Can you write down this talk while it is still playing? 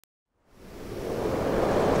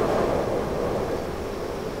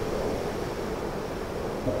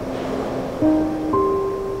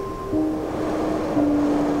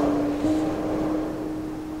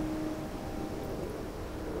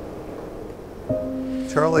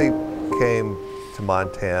Charlie came to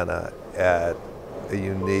Montana at a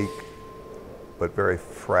unique but very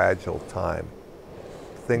fragile time.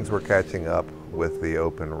 Things were catching up with the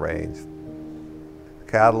open range.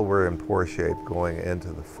 Cattle were in poor shape going into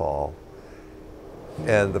the fall.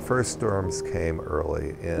 And the first storms came early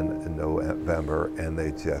in November, and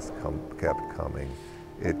they just kept coming.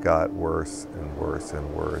 It got worse and worse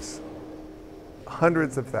and worse.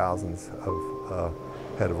 Hundreds of thousands of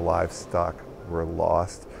head of livestock were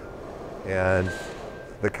lost, and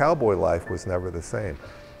the cowboy life was never the same.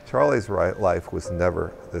 Charlie's life was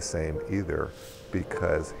never the same either,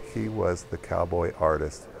 because he was the cowboy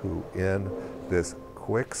artist who, in this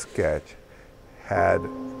quick sketch, had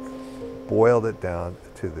boiled it down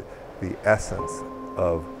to the essence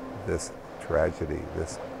of this tragedy,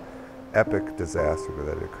 this epic disaster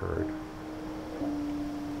that occurred.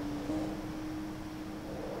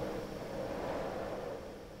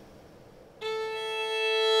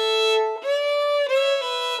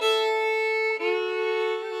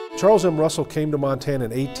 Charles M. Russell came to Montana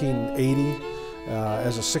in 1880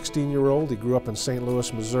 as a 16-year-old. He grew up in St.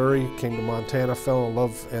 Louis, Missouri, came to Montana, fell in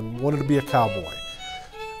love, and wanted to be a cowboy.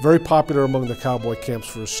 Very popular among the cowboy camps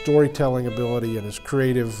for his storytelling ability and his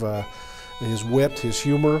creative, his wit, his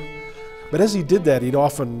humor. But as he did that, he'd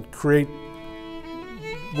often create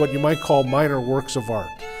what you might call minor works of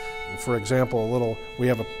art. For example, we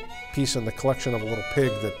have a piece in the collection of a little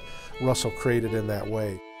pig that Russell created in that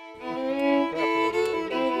way.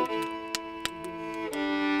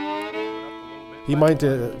 He might,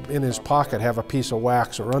 in his pocket, have a piece of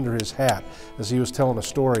wax, or under his hat, as he was telling a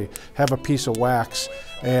story, have a piece of wax,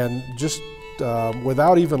 and just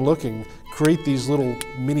without even looking, create these little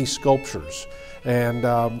mini sculptures and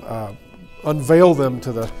unveil them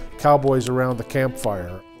to the cowboys around the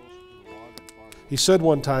campfire. He said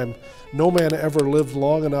one time, "No man ever lived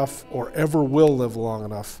long enough or ever will live long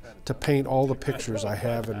enough to paint all the pictures I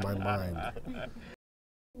have in my mind."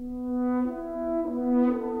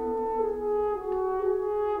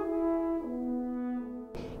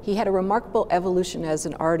 He had a remarkable evolution as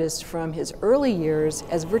an artist from his early years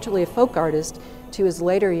as virtually a folk artist to his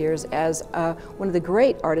later years as one of the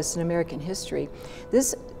great artists in American history.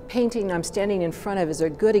 This painting I'm standing in front of is a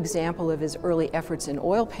good example of his early efforts in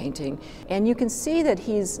oil painting, and you can see that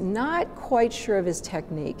he's not quite sure of his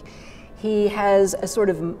technique. He has a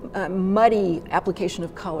sort of muddy application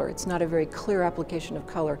of color. It's not a very clear application of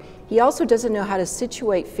color. He also doesn't know how to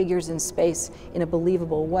situate figures in space in a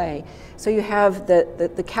believable way. So you have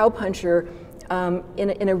the cowpuncher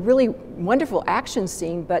in a really wonderful action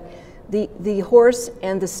scene, but the horse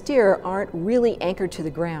and the steer aren't really anchored to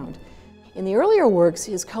the ground. In the earlier works,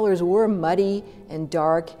 his colors were muddy and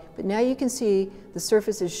dark, but now you can see the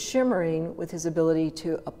surface is shimmering with his ability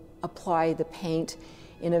to apply the paint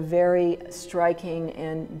in a very striking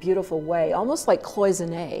and beautiful way, almost like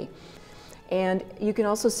cloisonné. And you can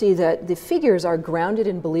also see that the figures are grounded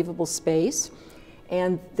in believable space,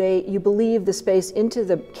 and you believe the space into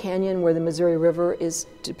the canyon where the Missouri River is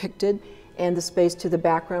depicted, and the space to the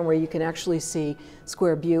background where you can actually see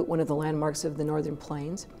Square Butte, one of the landmarks of the Northern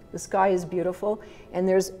Plains. The sky is beautiful, and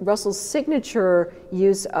there's Russell's signature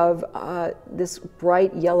use of this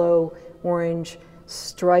bright yellow-orange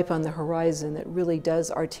stripe on the horizon that really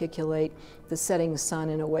does articulate the setting sun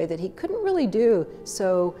in a way that he couldn't really do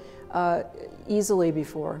so easily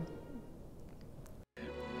before.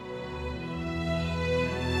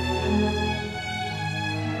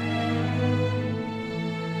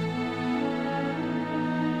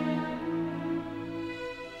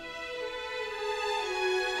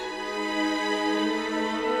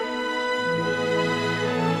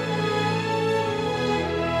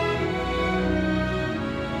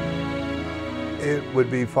 It would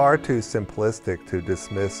be far too simplistic to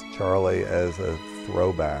dismiss Charlie as a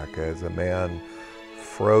throwback, as a man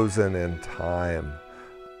frozen in time.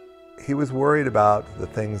 He was worried about the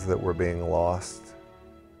things that were being lost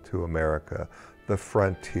to America, the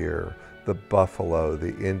frontier, the buffalo,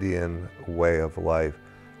 the Indian way of life,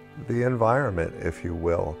 the environment, if you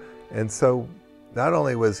will. And so not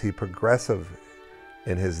only was he progressive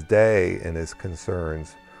in his day and his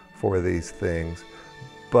concerns for these things,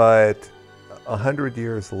 but 100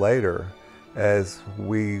 years later, as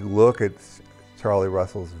we look at Charlie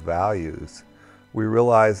Russell's values, we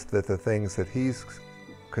realize that the things that he's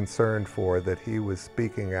concerned for, that he was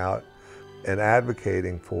speaking out and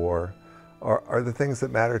advocating for, are the things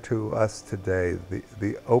that matter to us today.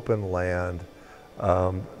 The open land,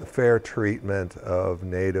 the fair treatment of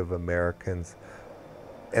Native Americans,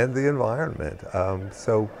 and the environment.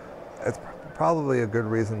 So it's probably a good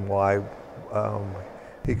reason why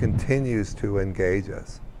he continues to engage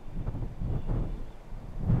us.